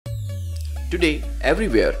Today,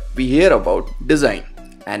 everywhere we hear about design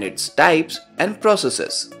and its types and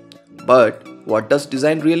processes. But what does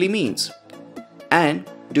design really means? And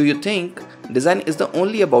do you think design is the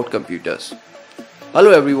only about computers?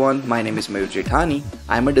 Hello everyone, my name is Mayurjethani.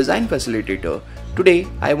 I am a design facilitator. Today,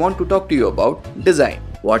 I want to talk to you about design.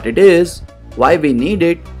 What it is, why we need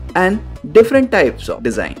it, and different types of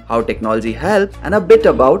design, how technology helps, and a bit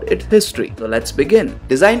about its history. So let's begin.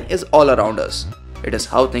 Design is all around us. It is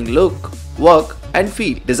how things look, work, and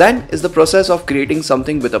feel. Design is the process of creating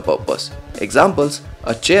something with a purpose. Examples: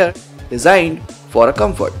 a chair designed for a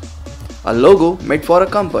comfort, a logo made for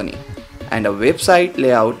a company, and a website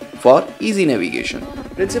layout for easy navigation.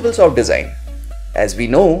 Principles of design. As we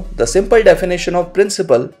know, the simple definition of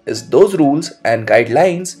principle is those rules and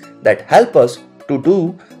guidelines that help us to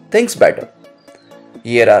do things better.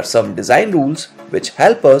 Here are some design rules which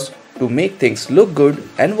help us to make things look good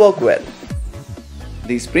and work well.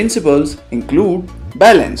 These principles include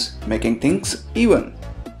balance, making things even;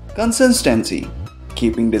 consistency,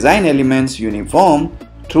 keeping design elements uniform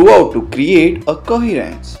throughout to create a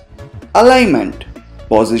coherence; alignment,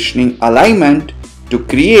 positioning alignment to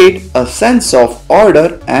create a sense of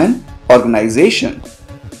order and organization;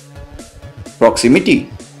 proximity,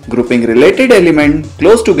 grouping related elements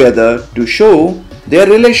close together to show their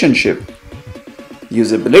relationship;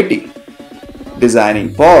 usability,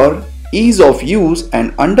 designing for ease of use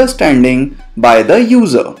and understanding by the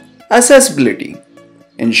user; accessibility,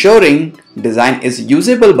 ensuring design is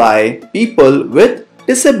usable by people with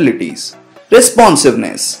disabilities;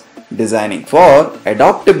 responsiveness, designing for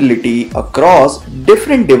adaptability across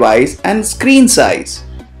different device and screen size;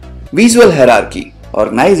 visual hierarchy,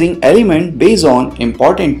 organizing element based on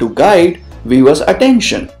important to guide viewers'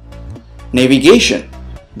 attention; navigation,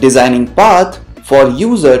 designing path for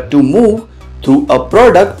user to move through a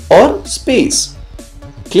product or space;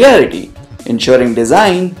 clarity, ensuring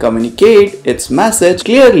design communicate its message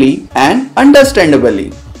clearly and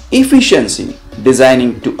understandably; efficiency,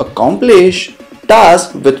 designing to accomplish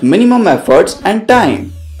tasks with minimum efforts and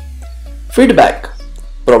time; feedback,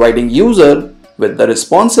 providing user with the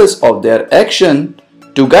responses of their action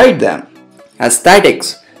to guide them;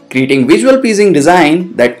 aesthetics, creating visual pleasing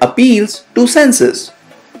design that appeals to senses;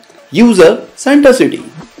 user centricity,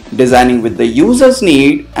 designing with the user's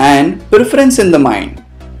need and preference in the mind;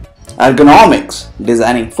 ergonomics,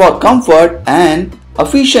 designing for comfort and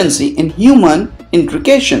efficiency in human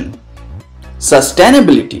interaction;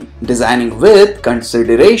 sustainability, designing with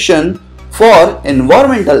consideration for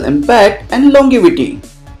environmental impact and longevity;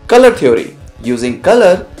 color theory, using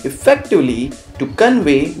color effectively to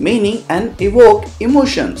convey meaning and evoke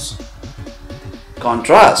emotions;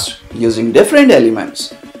 contrast, using different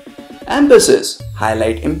elements; emphasis,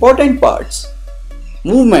 highlight important parts;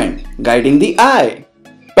 movement, guiding the eye;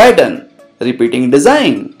 pattern, repeating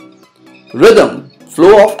design; rhythm,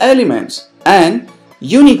 flow of elements; and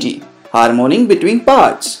unity, harmony between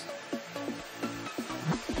parts.